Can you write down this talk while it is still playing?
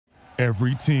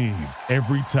Every team,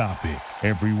 every topic,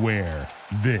 everywhere.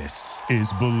 This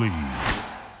is Believe.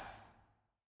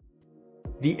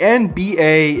 The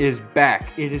NBA is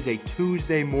back. It is a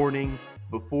Tuesday morning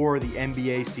before the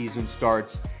NBA season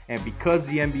starts. And because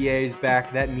the NBA is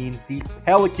back, that means the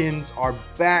Pelicans are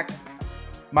back.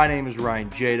 My name is Ryan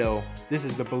Jado. This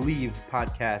is the Believe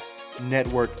Podcast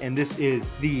Network, and this is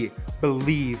the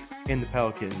Believe in the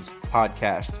Pelicans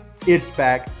podcast. It's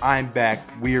back. I'm back.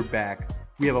 We're back.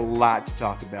 We have a lot to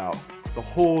talk about. The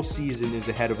whole season is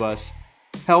ahead of us.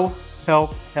 Health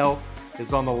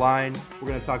is on the line. We're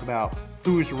going to talk about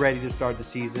who's ready to start the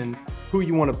season, who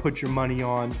you want to put your money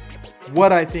on,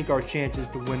 what I think our chances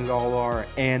to win it all are,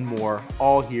 and more,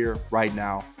 all here right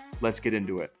now. Let's get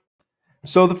into it.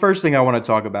 So the first thing I want to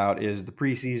talk about is the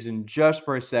preseason just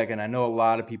for a second. I know a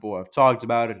lot of people have talked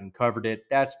about it and covered it.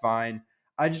 That's fine.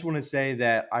 I just want to say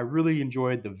that I really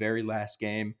enjoyed the very last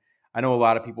game. I know a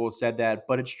lot of people have said that,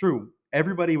 but it's true.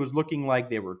 Everybody was looking like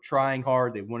they were trying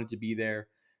hard. They wanted to be there.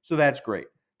 So that's great.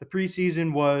 The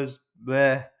preseason was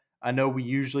bleh. I know we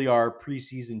usually are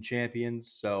preseason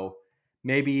champions. So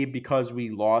maybe because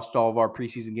we lost all of our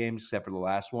preseason games except for the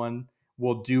last one,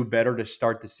 we'll do better to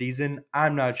start the season.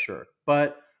 I'm not sure.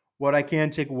 But what I can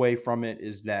take away from it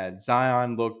is that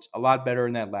Zion looked a lot better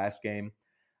in that last game.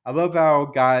 I love how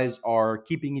guys are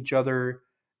keeping each other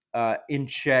in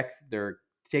check. They're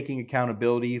taking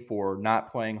accountability for not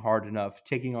playing hard enough,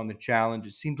 taking on the challenge.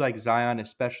 It seems like Zion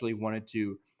especially wanted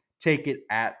to take it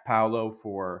at Paolo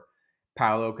for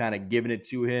Paolo kind of giving it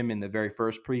to him in the very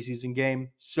first preseason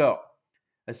game. So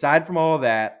aside from all of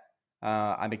that,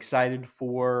 I'm excited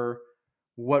for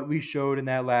what we showed in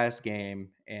that last game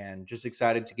and just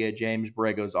excited to get James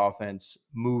Borrego's offense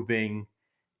moving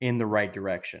in the right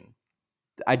direction.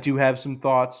 I do have some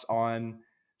thoughts on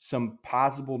some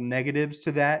possible negatives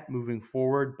to that moving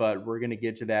forward, but we're going to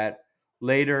get to that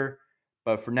later.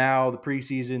 But for now, the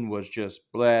preseason was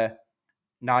just bleh.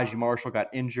 Najee Marshall got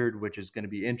injured, which is going to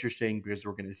be interesting because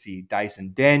we're going to see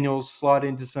Dyson Daniels slot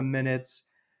into some minutes.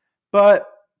 But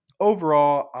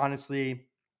overall, honestly,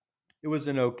 it was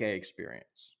an okay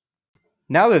experience.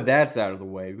 Now that that's out of the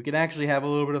way, we can actually have a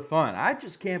little bit of fun. I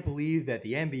just can't believe that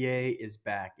the NBA is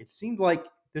back. It seemed like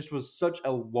this was such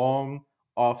a long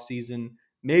off season.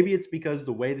 Maybe it's because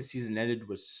the way the season ended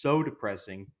was so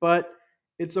depressing, but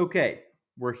it's okay.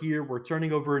 We're here. We're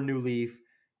turning over a new leaf.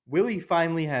 Willie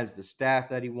finally has the staff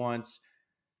that he wants.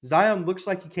 Zion looks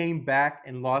like he came back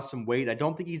and lost some weight. I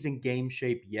don't think he's in game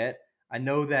shape yet. I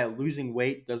know that losing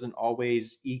weight doesn't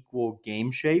always equal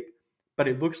game shape, but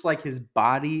it looks like his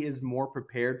body is more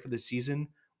prepared for the season,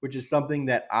 which is something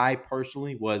that I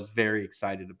personally was very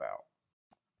excited about.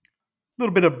 A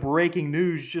little bit of breaking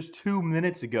news just 2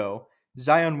 minutes ago.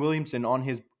 Zion Williamson on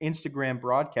his Instagram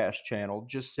broadcast channel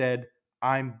just said,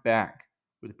 "I'm back,"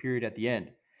 with a period at the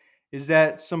end. Is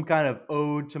that some kind of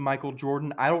ode to Michael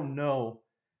Jordan? I don't know,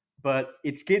 but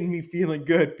it's getting me feeling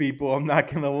good, people. I'm not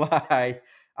going to lie.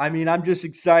 I mean, I'm just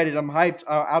excited. I'm hyped.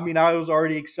 I was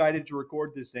already excited to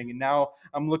record this thing, and now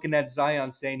I'm looking at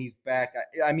Zion saying he's back.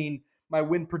 I mean, my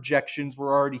win projections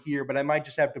were already here, but I might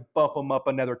just have to bump him up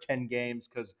another 10 games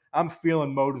because I'm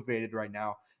feeling motivated right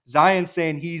now. Zion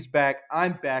saying he's back.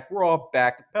 I'm back. We're all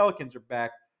back. The Pelicans are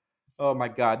back. Oh, my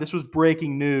God. This was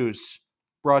breaking news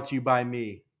brought to you by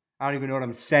me. I don't even know what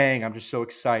I'm saying. I'm just so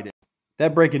excited.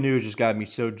 That breaking news just got me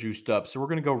so juiced up. So we're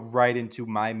going to go right into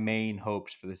my main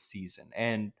hopes for the season.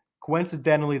 And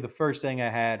coincidentally, the first thing I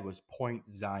had was Point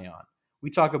Zion. We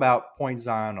talk about Point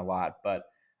Zion a lot, but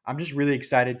I'm just really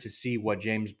excited to see what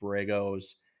James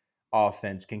Borrego's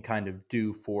offense can kind of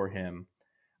do for him.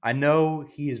 I know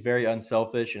he is very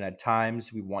unselfish, and at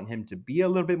times we want him to be a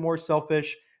little bit more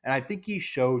selfish. And I think he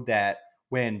showed that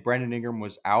when Brandon Ingram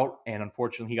was out, and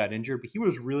unfortunately he got injured, but he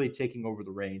was really taking over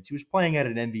the reins. He was playing at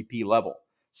an MVP level.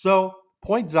 So,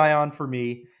 Point Zion for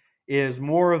me is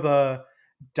more of a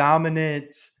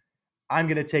dominant, I'm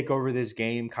going to take over this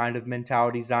game kind of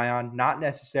mentality Zion, not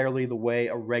necessarily the way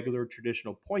a regular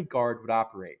traditional point guard would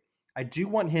operate. I do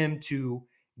want him to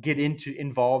get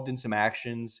involved in some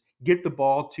actions, get the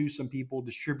ball to some people,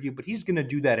 distribute, but he's going to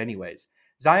do that anyways.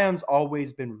 Zion's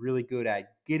always been really good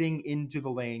at getting into the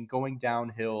lane, going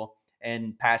downhill,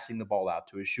 and passing the ball out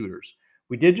to his shooters.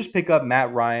 We did just pick up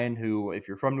Matt Ryan, who, if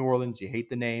you're from New Orleans, you hate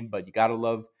the name, but you got to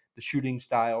love the shooting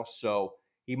style. So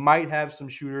he might have some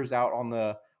shooters out on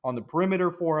the perimeter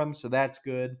for him, so that's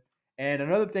good. And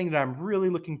another thing that I'm really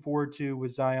looking forward to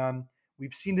with Zion,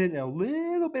 we've seen it in a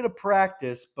little bit of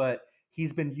practice, but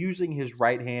he's been using his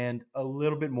right hand a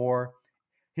little bit more.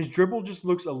 His dribble just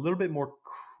looks a little bit more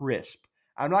crisp.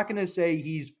 I'm not going to say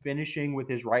he's finishing with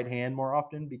his right hand more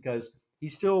often because he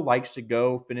still likes to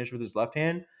go finish with his left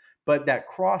hand, But that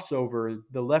crossover,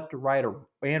 the left to right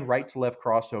and right to left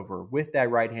crossover with that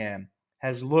right hand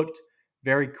has looked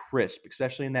very crisp,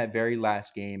 especially in that very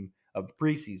last game of the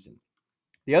preseason.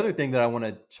 The other thing that I want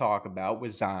to talk about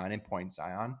with Zion and Point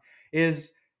Zion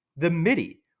is the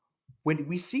midi. When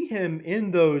we see him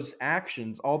in those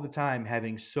actions all the time,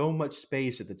 having so much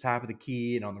space at the top of the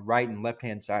key and on the right and left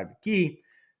hand side of the key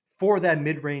for that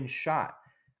mid range shot,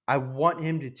 I want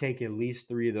him to take at least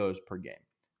 3 of those per game,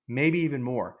 maybe even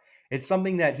more. It's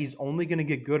something that he's only going to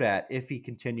get good at if he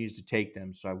continues to take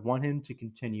them. So I want him to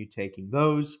continue taking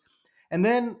those. And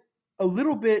then a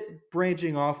little bit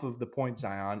branching off of the Point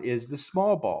Zion is the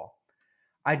small ball.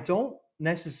 I don't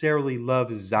necessarily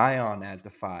love Zion at the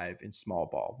 5 in small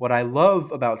ball. What I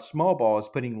love about small ball is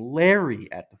putting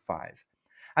Larry at the 5.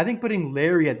 I think putting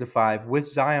Larry at the 5 with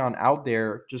Zion out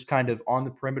there just kind of on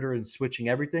the perimeter and switching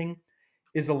everything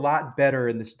is a lot better,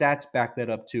 and the stats back that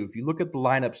up too. If you look at the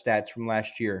lineup stats from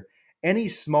last year, any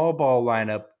small ball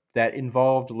lineup that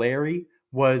involved Larry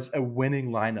was a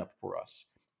winning lineup for us.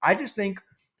 I just think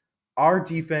our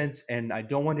defense, and I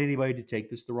don't want anybody to take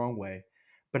this the wrong way,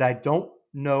 but I don't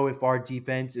know if our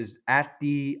defense is at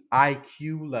the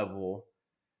IQ level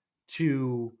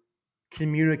to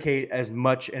communicate as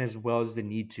much and as well as they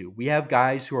need to. We have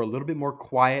guys who are a little bit more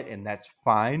quiet, and that's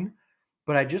fine.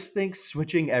 But I just think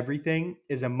switching everything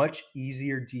is a much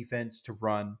easier defense to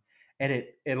run. And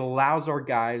it allows our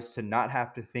guys to not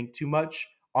have to think too much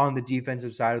on the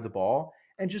defensive side of the ball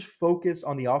and just focus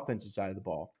on the offensive side of the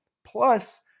ball.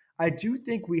 Plus, I do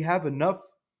think we have enough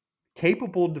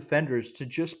capable defenders to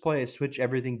just play a switch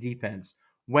everything defense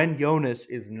when Jonas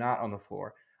is not on the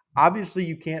floor. Obviously,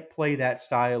 you can't play that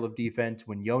style of defense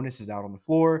when Jonas is out on the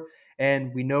floor,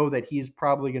 and we know that he is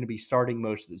probably going to be starting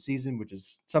most of the season, which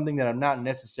is something that I'm not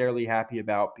necessarily happy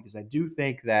about because I do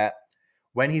think that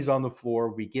when he's on the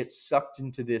floor, we get sucked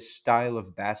into this style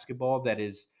of basketball that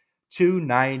is too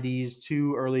 90s,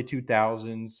 too early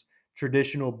 2000s,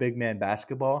 traditional big man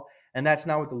basketball. And that's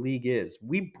not what the league is.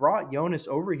 We brought Jonas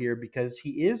over here because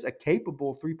he is a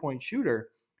capable 3-point shooter.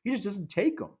 He just doesn't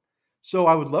take them. So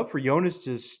I would love for Jonas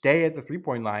to stay at the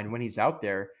 3-point line when he's out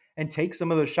there and take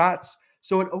some of those shots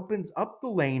so it opens up the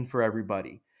lane for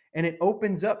everybody. And it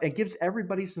opens up and gives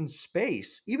everybody some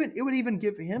space. Even it would even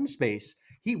give him space.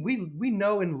 We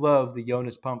know and love the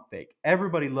Jonas pump fake.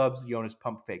 Everybody loves the Jonas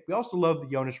pump fake. We also love the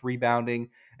Jonas rebounding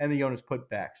and the Jonas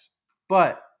putbacks.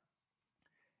 But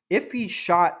if he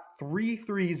shot 3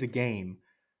 threes a game,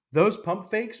 those pump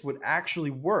fakes would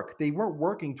actually work. They weren't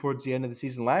working towards the end of the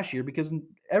season last year because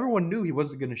everyone knew he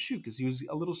wasn't going to shoot because he was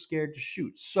a little scared to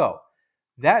shoot. So,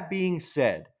 that being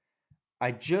said,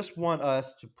 I just want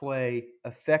us to play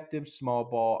effective small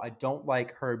ball. I don't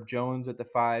like Herb Jones at the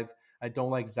 5. I don't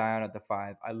like Zion at the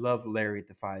 5. I love Larry at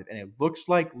the 5. And it looks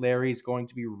like Larry's going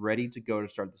to be ready to go to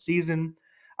start the season.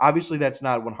 Obviously, that's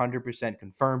not 100%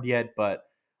 confirmed yet, but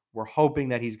we're hoping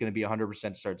that he's going to be 100%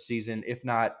 to start the season. If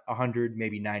not 100,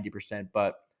 maybe 90%.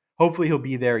 But hopefully he'll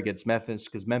be there against Memphis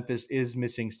because Memphis is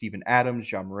missing Steven Adams,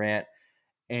 John Morant,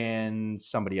 and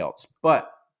somebody else.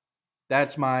 But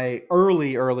that's my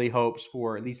early hopes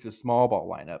for at least the small ball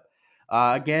lineup.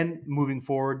 Again, moving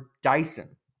forward,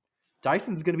 Dyson.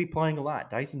 Dyson's going to be playing a lot.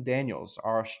 Dyson Daniels,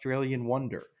 our Australian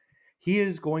wonder. He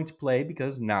is going to play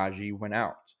because Najee went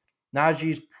out.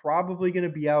 Najee's probably going to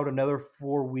be out another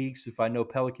 4 weeks if I know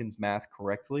Pelicans math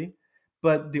correctly.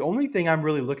 But the only thing I'm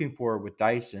really looking for with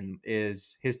Dyson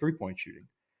is his 3-point shooting.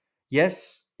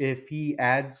 Yes, if he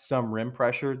adds some rim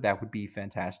pressure, that would be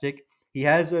fantastic. He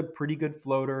has a pretty good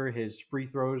floater. His free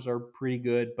throws are pretty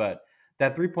good, but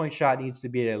that 3-point shot needs to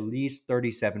be at least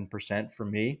 37% for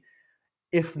me,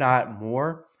 if not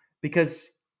more,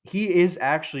 because he is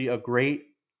actually a great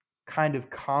kind of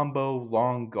combo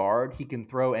long guard. He can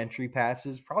throw entry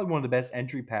passes, probably one of the best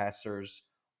entry passers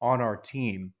on our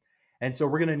team. And so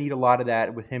we're going to need a lot of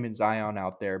that with him and Zion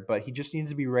out there, but he just needs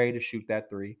to be ready to shoot that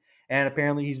 3. And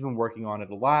apparently he's been working on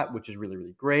it a lot, which is really,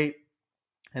 really great.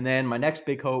 And then my next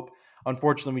big hope,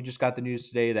 unfortunately, we just got the news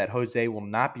today that Jose will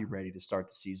not be ready to start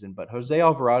the season. But Jose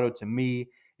Alvarado, to me,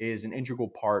 is an integral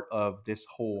part of this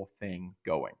whole thing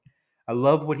going. I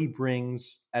love what he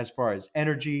brings as far as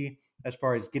energy, as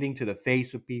far as getting to the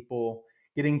face of people,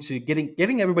 getting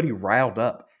everybody riled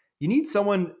up. You need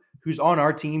someone who's on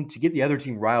our team to get the other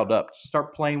team riled up.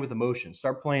 Start playing with emotion.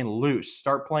 Start playing loose.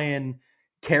 Start playing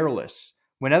careless.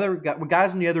 When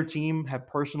guys on the other team have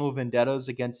personal vendettas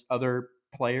against other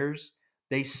players,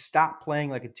 they stop playing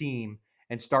like a team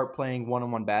and start playing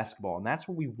one-on-one basketball. And that's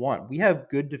what we want. We have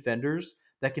good defenders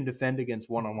that can defend against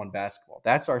one-on-one basketball.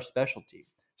 That's our specialty.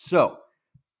 So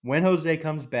when Jose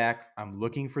comes back, I'm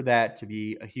looking for that to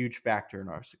be a huge factor in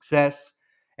our success.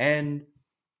 And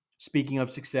Speaking of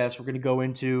success, we're going to go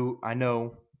into, I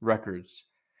know, records.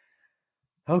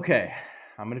 Okay,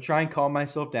 I'm going to try and calm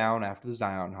myself down after the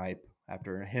Zion hype,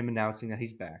 after him announcing that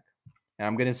he's back. And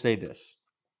I'm going to say this.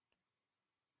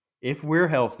 If we're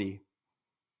healthy,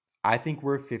 I think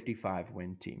we're a 55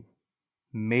 win team,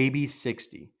 maybe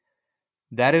 60.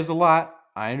 That is a lot.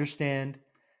 I understand.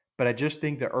 But I just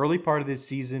think the early part of this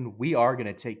season, we are going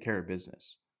to take care of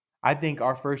business. I think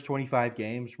our first 25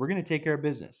 games, we're going to take care of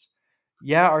business.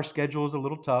 Yeah, our schedule is a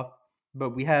little tough,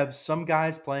 but we have some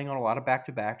guys playing on a lot of back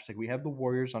to backs. Like we have the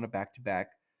Warriors on a back to back.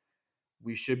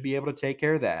 We should be able to take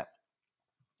care of that.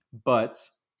 But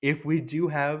if we do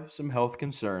have some health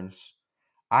concerns,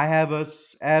 I have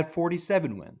us at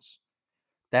 47 wins.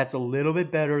 That's a little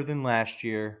bit better than last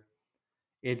year.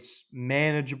 It's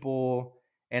manageable.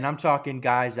 And I'm talking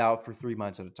guys out for 3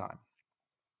 months at a time.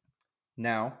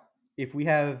 Now, if we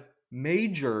have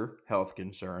major health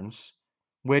concerns,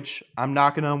 which I'm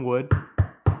knocking on wood,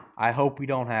 I hope we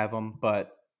don't have them,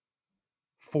 but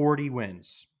 40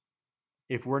 wins.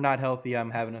 If we're not healthy,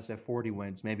 I'm having us at 40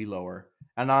 wins, maybe lower.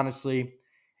 And honestly,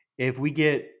 if we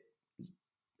get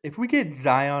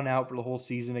Zion out for the whole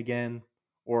season again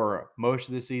or most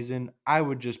of the season, I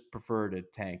would just prefer to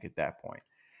tank at that point.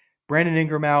 Brandon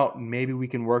Ingram out, maybe we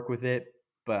can work with it,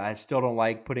 but I still don't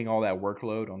like putting all that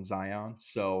workload on Zion.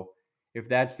 So if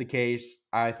that's the case,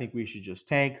 I think we should just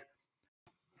tank.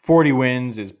 40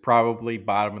 wins is probably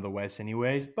bottom of the West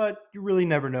anyways, but you really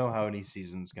never know how any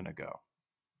season's going to go.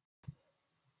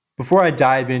 Before I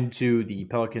dive into the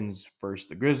Pelicans versus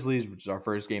the Grizzlies, which is our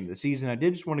first game of the season, I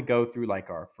did just want to go through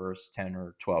like our first 10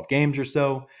 or 12 games or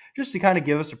so, just to kind of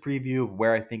give us a preview of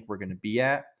where I think we're going to be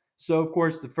at. So, of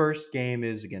course, the first game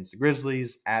is against the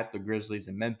Grizzlies at the Grizzlies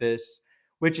in Memphis,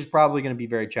 which is probably going to be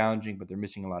very challenging, but they're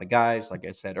missing a lot of guys, like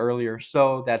I said earlier,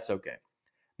 so that's okay.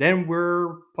 Then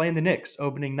we're playing the Knicks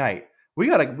opening night. We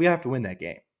have to win that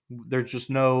game. There's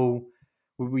just no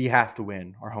we have to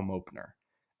win our home opener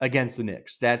against the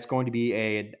Knicks. That's going to be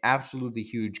an absolutely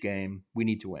huge game. We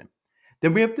need to win.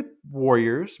 Then we have the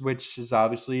Warriors, which is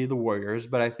obviously the Warriors,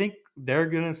 but I think they're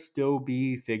going to still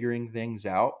be figuring things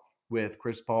out with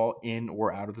Chris Paul in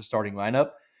or out of the starting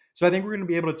lineup. So I think we're going to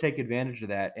be able to take advantage of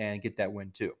that and get that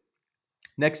win too.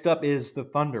 Next up is the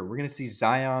Thunder. We're going to see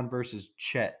Zion versus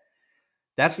Chet.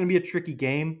 That's going to be a tricky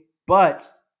game, but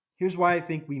here's why I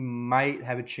think we might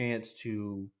have a chance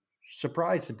to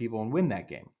surprise some people and win that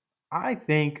game. I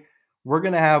think we're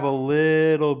going to have a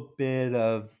little bit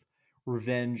of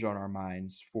revenge on our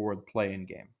minds for the play-in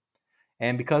game.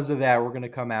 And because of that, we're going to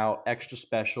come out extra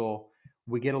special.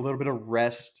 We get a little bit of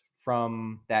rest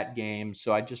from that game.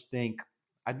 So I think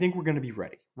we're going to be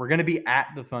ready. We're going to be at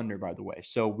the Thunder, by the way.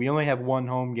 So we only have one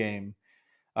home game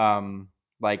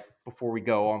like before we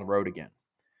go on the road again.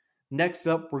 Next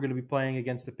up, we're going to be playing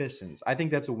against the Pistons. I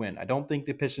think that's a win. I don't think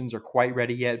the Pistons are quite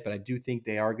ready yet, but I do think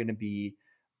they are going to be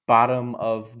bottom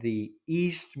of the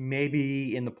East,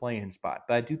 maybe in the play-in spot.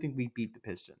 But I do think we beat the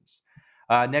Pistons.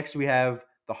 Next, we have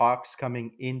the Hawks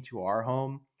coming into our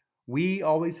home. We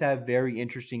always have very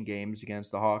interesting games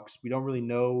against the Hawks. We don't really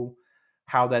know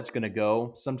how that's going to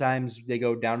go. Sometimes they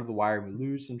go down to the wire and we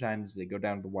lose. Sometimes they go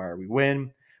down to the wire and we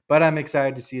win. But I'm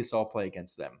excited to see us all play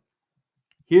against them.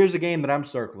 Here's a game that I'm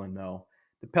circling, though.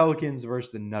 The Pelicans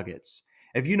versus the Nuggets.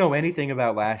 If you know anything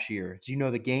about last year, it's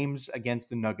the games against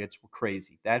the Nuggets were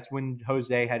crazy. That's when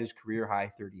Jose had his career high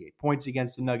 38 points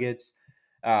against the Nuggets.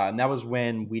 And that was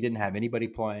when we didn't have anybody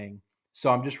playing. So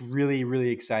I'm just really,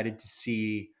 really excited to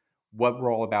see what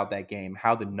we're all about that game,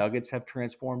 how the Nuggets have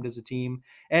transformed as a team,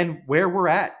 and where we're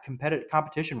at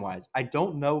competition-wise. I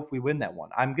don't know if we win that one.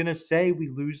 I'm going to say we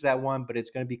lose that one, but it's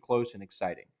going to be close and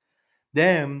exciting.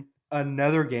 Then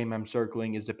another game I'm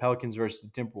circling is the Pelicans versus the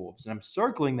Timberwolves. And I'm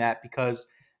circling that because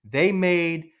they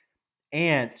made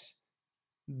Ant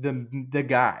the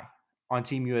guy on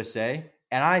Team USA.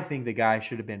 And I think the guy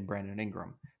should have been Brandon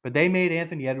Ingram. But they made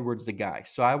Anthony Edwards the guy.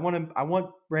 So I want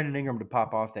Brandon Ingram to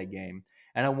pop off that game.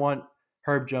 And I want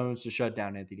Herb Jones to shut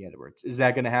down Anthony Edwards. Is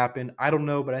that going to happen? I don't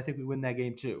know, but I think we win that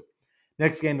game too.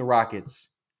 Next game, the Rockets.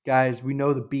 Guys, we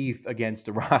know the beef against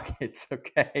the Rockets,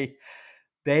 okay?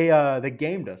 They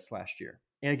gamed us last year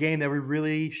in a game that we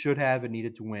really should have and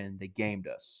needed to win. They gamed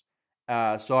us.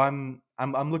 So I'm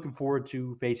looking forward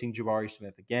to facing Jabari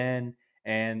Smith again,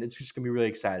 and it's just gonna be really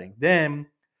exciting. Then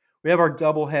we have our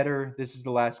doubleheader. This is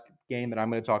the last game that I'm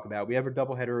going to talk about. We have a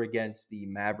doubleheader against the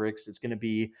Mavericks. It's going to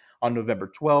be on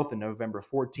November 12th and November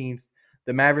 14th.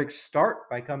 The Mavericks start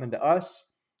by coming to us.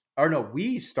 Or no,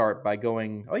 we start by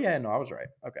going. Oh yeah, no, I was right.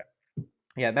 Okay.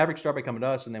 Yeah, Mavericks start by coming to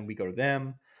us, and then we go to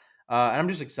them. And I'm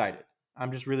just excited.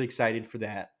 I'm just really excited for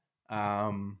that.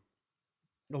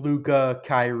 Luca,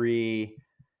 Kyrie,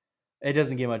 It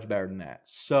doesn't get much better than that.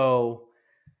 So,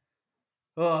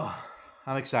 oh,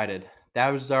 I'm excited.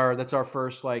 That's our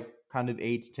first like kind of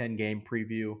 8 to 10 game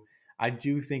preview. I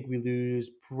do think we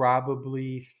lose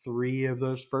probably 3 of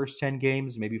those first 10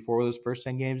 games, maybe 4 of those first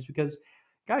 10 games, because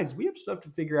guys, we have stuff to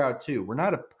figure out too. We're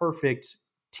not a perfect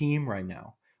team right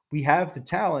now. We have the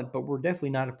talent, but we're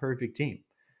definitely not a perfect team.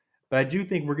 But I do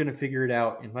think we're going to figure it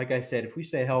out. And like I said, if we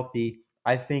stay healthy,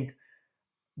 I think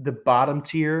the bottom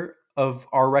tier of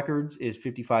our records is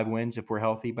 55 wins if we're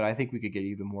healthy, but I think we could get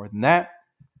even more than that.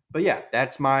 But yeah,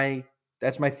 that's my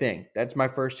thing. That's my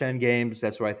first 10 games.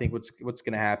 That's what I think what's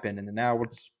going to happen. And then now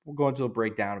we'll go into a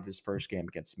breakdown of this first game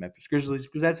against the Memphis Grizzlies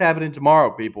because that's happening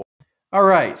tomorrow, people. All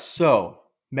right, so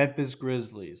Memphis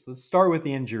Grizzlies. Let's start with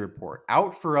the injury report.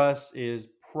 Out for us is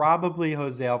probably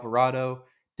Jose Alvarado,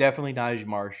 definitely Najee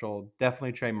Marshall,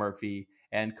 definitely Trey Murphy,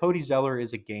 and Cody Zeller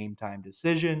is a game time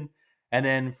decision. And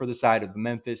then for the side of the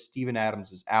Memphis, Steven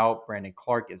Adams is out, Brandon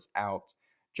Clark is out,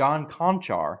 John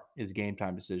Conchar is a game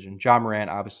time decision, John Moran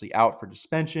obviously out for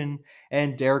suspension,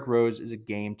 and Derrick Rose is a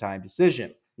game time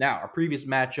decision. Now, our previous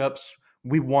matchups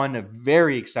we won a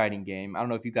very exciting game. I don't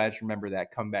know if you guys remember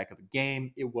that comeback of a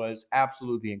game. It was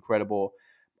absolutely incredible.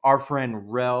 Our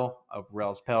friend Rel of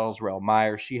Rel's Pels, Rel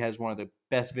Meyer, she has one of the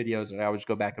best videos that I always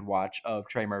go back and watch of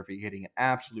Trey Murphy hitting an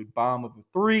absolute bomb of a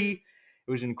three.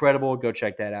 It was incredible. Go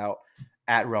check that out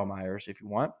at Rel Myers if you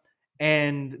want.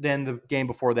 And then the game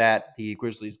before that, the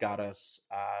Grizzlies got us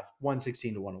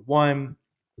 116 to 101.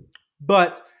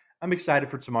 But I'm excited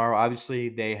for tomorrow. Obviously,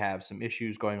 they have some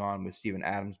issues going on with Steven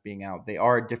Adams being out. They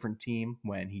are a different team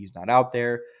when he's not out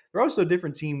there. They're also a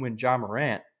different team when John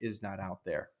Morant is not out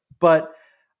there. But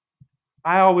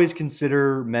I always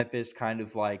consider Memphis kind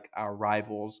of like our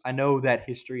rivals. I know that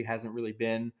history hasn't really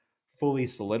been fully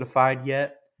solidified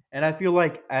yet. And I feel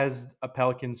like as a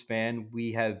Pelicans fan,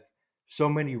 we have so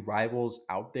many rivals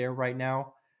out there right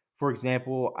now. For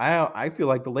example, I feel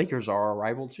like the Lakers are our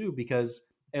rival too, because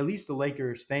at least the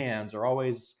Lakers fans are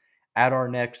always at our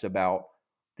necks about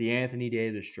the Anthony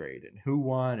Davis trade and who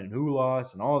won and who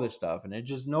lost and all this stuff. And it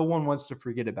just no one wants to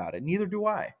forget about it. Neither do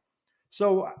I.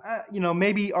 So,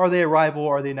 maybe are they a rival?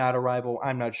 Are they not a rival?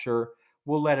 I'm not sure.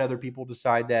 We'll let other people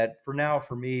decide that. For now,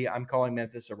 for me, I'm calling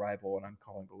Memphis a rival and I'm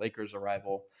calling the Lakers a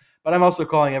rival. But I'm also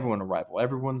calling everyone a rival.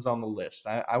 Everyone's on the list.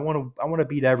 I want to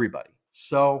beat everybody.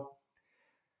 So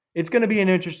it's going to be an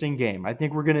interesting game. I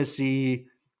think we're going to see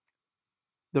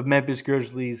the Memphis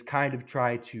Grizzlies kind of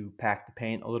try to pack the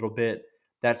paint a little bit.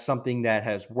 That's something that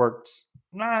has worked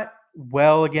not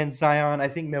well against Zion. I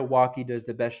think Milwaukee does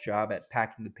the best job at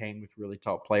packing the paint with really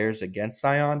tall players against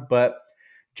Zion, but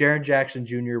Jaren Jackson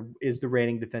Jr. is the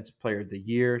reigning defensive player of the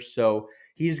year, so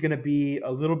he's going to be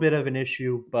a little bit of an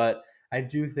issue, but I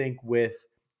do think with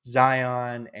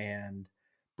Zion and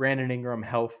Brandon Ingram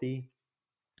healthy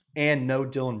and no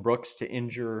Dylan Brooks to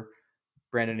injure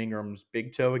Brandon Ingram's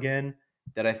big toe again,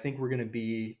 that I think we're going to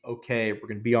be okay. We're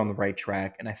going to be on the right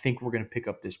track. And I think we're going to pick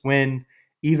up this win,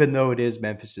 even though it is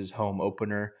Memphis's home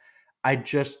opener. I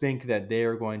just think that they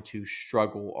are going to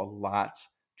struggle a lot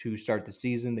to start the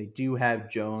season. They do have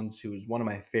Jones, who is one of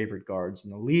my favorite guards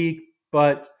in the league,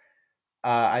 but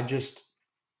I just.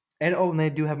 And they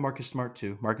do have Marcus Smart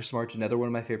too. Marcus Smart's another one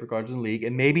of my favorite guards in the league.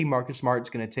 And maybe Marcus Smart's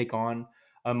going to take on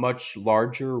a much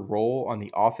larger role on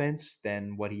the offense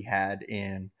than what he had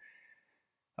in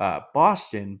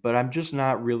Boston, but I'm just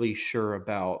not really sure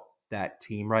about that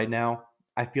team right now.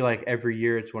 I feel like every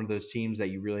year it's one of those teams that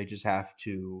you really just have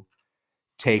to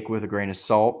take with a grain of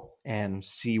salt and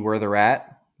see where they're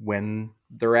at when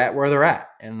they're at where they're at.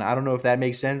 And I don't know if that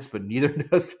makes sense, but neither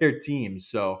does their team.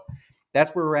 So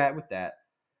that's where we're at with that.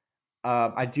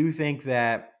 I do think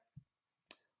that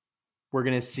we're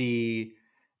going to see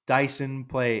Dyson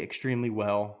play extremely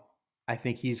well. I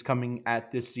think he's coming at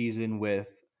this season with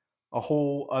a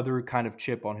whole other kind of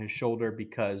chip on his shoulder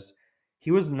because he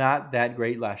was not that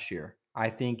great last year. I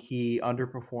think he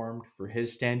underperformed for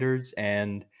his standards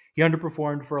and he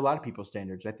underperformed for a lot of people's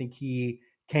standards. I think he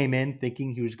came in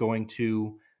thinking he was going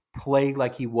to play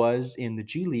like he was in the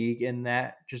G League, and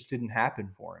that just didn't happen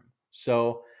for him.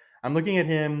 So I'm looking at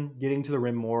him getting to the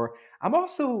rim more.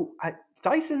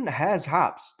 Dyson has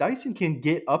hops. Dyson can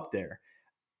get up there.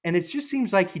 And it just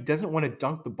seems like he doesn't want to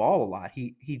dunk the ball a lot.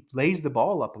 He lays the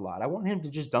ball up a lot. I want him to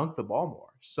just dunk the ball more.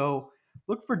 So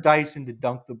look for Dyson to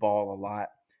dunk the ball a lot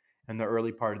in the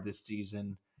early part of this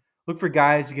season. Look for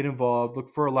guys to get involved. Look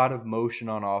for a lot of motion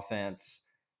on offense.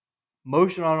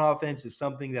 Motion on offense is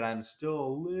something that I'm still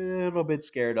a little bit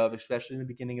scared of, especially in the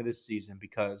beginning of this season,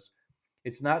 because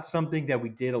it's not something that we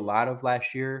did a lot of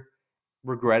last year,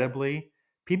 regrettably.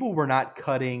 people were not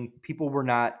cutting. People were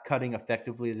not cutting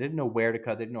effectively. They didn't know where to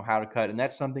cut. They didn't know how to cut. And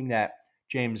that's something that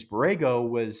James Borrego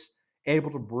was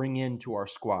able to bring into our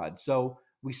squad. So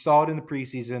we saw it in the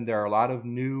preseason. There are a lot of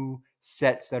new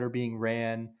sets that are being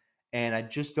ran. And I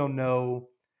just don't know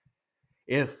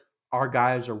if our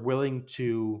guys are willing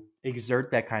to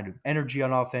exert that kind of energy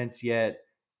on offense yet.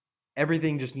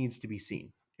 Everything just needs to be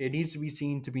seen. It needs to be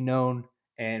seen to be known,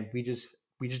 and we just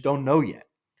don't know yet.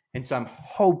 And so I'm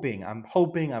hoping, I'm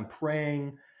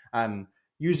praying, I'm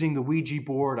using the Ouija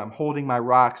board, I'm holding my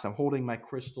rocks, I'm holding my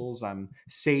crystals, I'm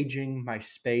saging my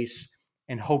space,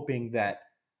 and hoping that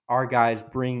our guys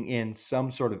bring in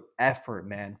some sort of effort,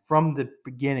 man, from the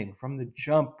beginning, from the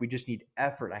jump. We just need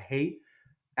effort. I hate,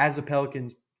 as a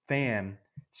Pelicans fan,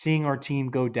 seeing our team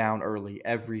go down early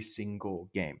every single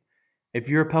game. If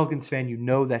you're a Pelicans fan, you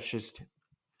know that's just,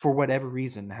 for whatever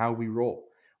reason, how we roll.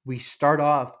 We start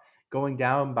off going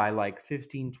down by like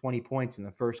 15, 20 points in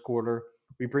the first quarter.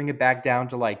 We bring it back down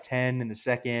to like 10 in the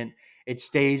second. It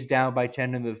stays down by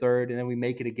 10 in the third, and then we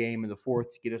make it a game in the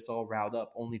fourth to get us all riled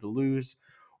up, only to lose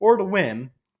or to win,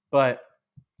 but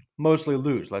mostly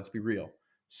lose, let's be real.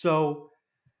 So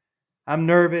I'm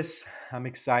nervous. I'm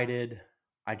excited.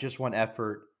 I just want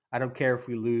effort. I don't care if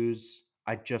we lose.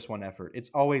 I just want effort.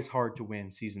 It's always hard to win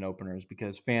season openers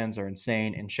because fans are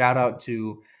insane. And shout out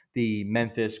to the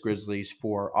Memphis Grizzlies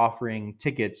for offering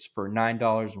tickets for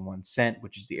 $9.01,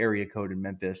 which is the area code in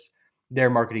Memphis. Their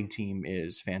marketing team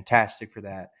is fantastic for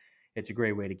that. It's a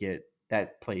great way to get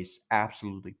that place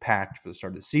absolutely packed for the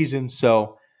start of the season.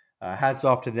 So hats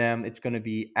off to them. It's going to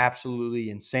be absolutely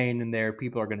insane in there.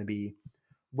 People are going to be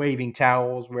waving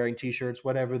towels, wearing t-shirts,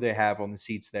 whatever they have on the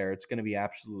seats there. It's going to be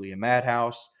absolutely a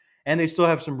madhouse. And they still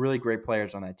have some really great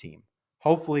players on that team.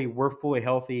 Hopefully, we're fully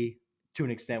healthy to an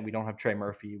extent. We don't have Trey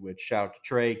Murphy, which shout out to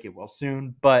Trey, get well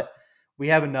soon. But we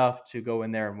have enough to go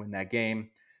in there and win that game.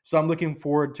 So I'm looking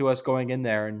forward to us going in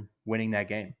there and winning that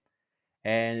game.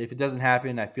 And if it doesn't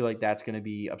happen, I feel like that's going to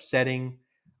be upsetting.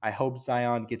 I hope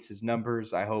Zion gets his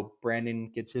numbers. I hope Brandon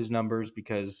gets his numbers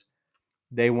because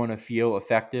they want to feel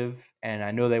effective, and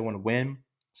I know they want to win.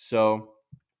 So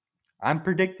I'm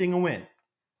predicting a win.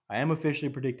 I am officially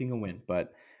predicting a win,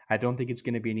 but I don't think it's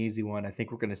going to be an easy one. I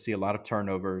think we're going to see a lot of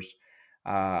turnovers.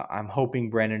 I'm hoping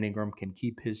Brandon Ingram can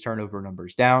keep his turnover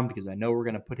numbers down because I know we're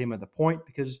going to put him at the point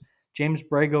because James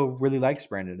Borrego really likes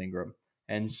Brandon Ingram.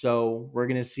 And so we're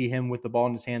going to see him with the ball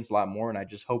in his hands a lot more, and I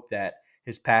just hope that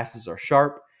his passes are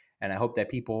sharp, and I hope that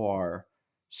people are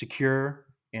secure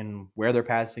in where they're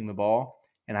passing the ball.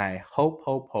 And I hope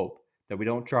that we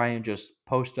don't try and just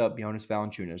post up Jonas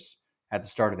Valanciunas at the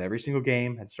start of every single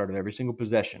game, at the start of every single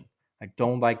possession. I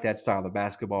don't like that style of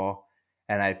basketball,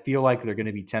 and I feel like they're going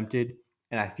to be tempted,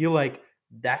 and I feel like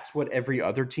that's what every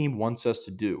other team wants us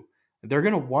to do. They're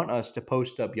going to want us to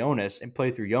post up Jonas and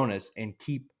play through Jonas and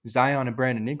keep Zion and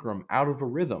Brandon Ingram out of a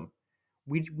rhythm.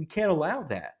 We can't allow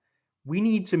that. We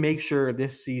need to make sure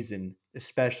this season,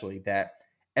 especially, that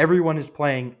everyone is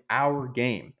playing our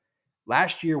game.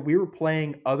 Last year, we were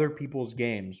playing other people's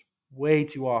games way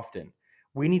too often.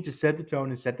 We need to set the tone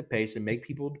and set the pace and make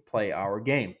people play our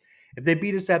game. If they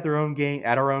beat us at our own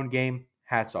game,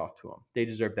 hats off to them. They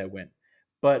deserve that win.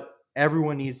 But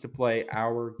everyone needs to play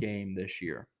our game this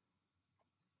year.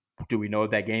 Do we know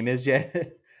what that game is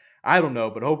yet? I don't know,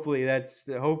 but hopefully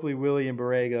Willie and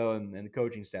Borrego and the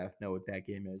coaching staff know what that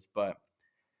game is. But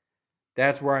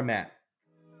that's where I'm at.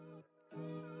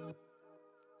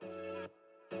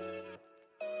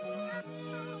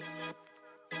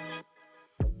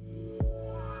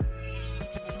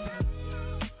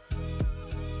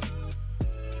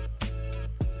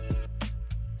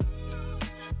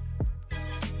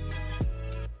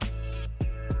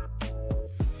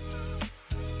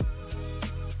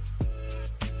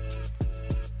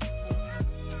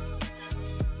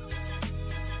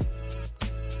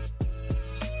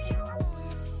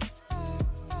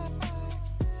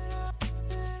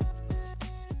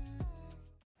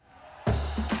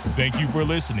 Thank you for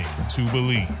listening to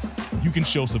Believe. You can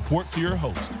show support to your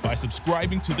host by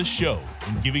subscribing to the show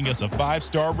and giving us a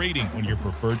 5-star rating on your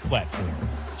preferred platform.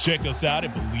 Check us out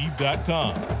at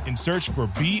Believe.com and search for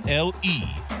BLEAV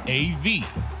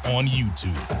on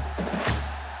YouTube.